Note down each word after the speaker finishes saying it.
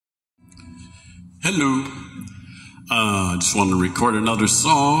Hello. I just wanted to record another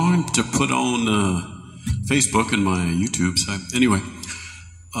song to put on Facebook and my YouTube site. Anyway,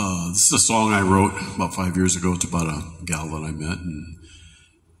 this is a song I wrote about 5 years ago. It's about a gal that I met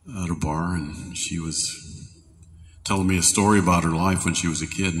at a bar, and she was telling me a story about her life when she was a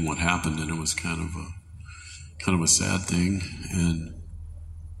kid and what happened, and it was kind of a sad thing. And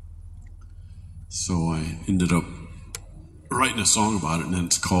so I ended up writing a song about it, and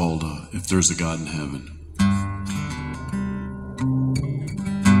it's called If There's a God in Heaven.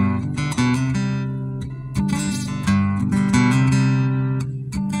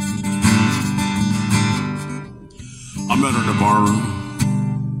 I met her in a bar room,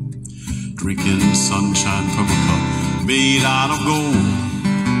 drinking sunshine from a cup made out of gold.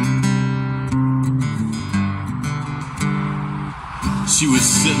 She was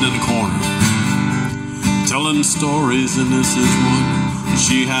sitting in a corner, telling stories, and this is one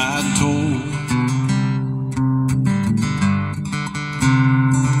she had told.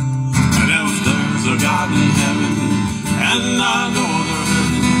 And if there's a God in heaven, and I know there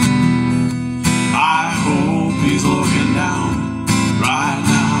is, I hope he's looking down right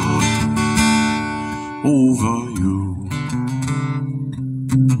now over you,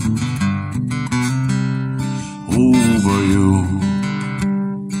 over you.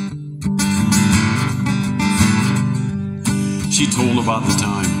 She told about the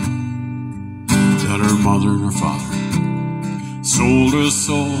time that her mother and her father sold her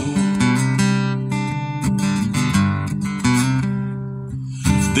soul.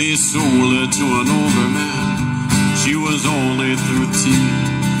 They sold her to an older man. She was only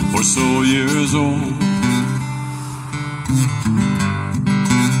 13 or so years old.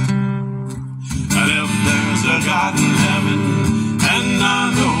 And if there's a God in heaven, and I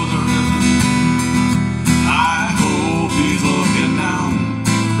know there is, I hope he's looking down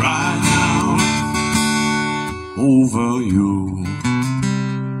right now over you,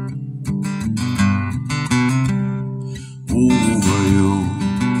 over you.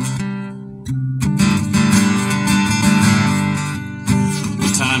 The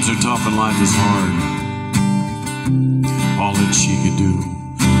times are tough and life is hard. All that she could do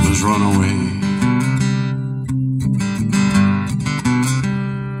was run away.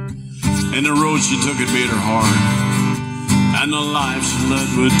 And the road she took, it made her hard, and the life she led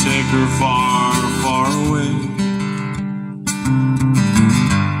would take her far, far away.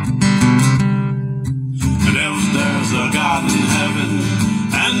 And if there's a God in heaven,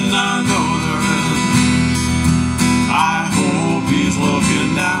 and I know there is, I hope he's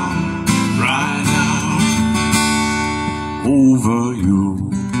looking down right now over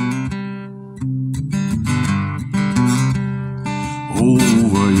you,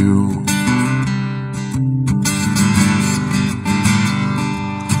 over you.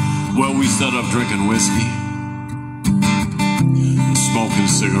 Well, we set up drinking whiskey and smoking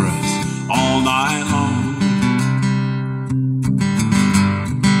cigarettes all night long.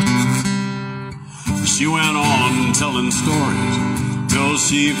 She went on telling stories till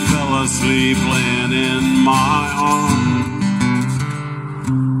she fell asleep laying in my arms.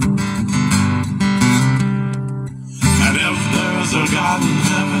 And if there's a God in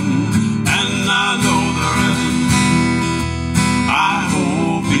heaven, and I know there is, I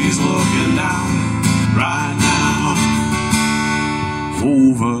hope he's looking down right now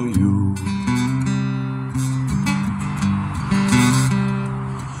over you.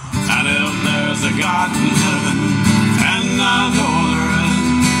 And if there's a God in heaven, and I know there is,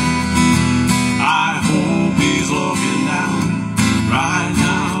 I hope he's looking down right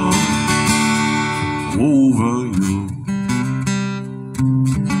now over you,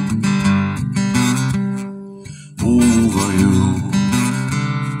 over you.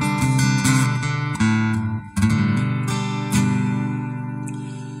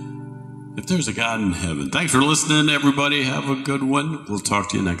 If there's a God in heaven. Thanks for listening, everybody. Have a good one. We'll talk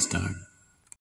to you next time.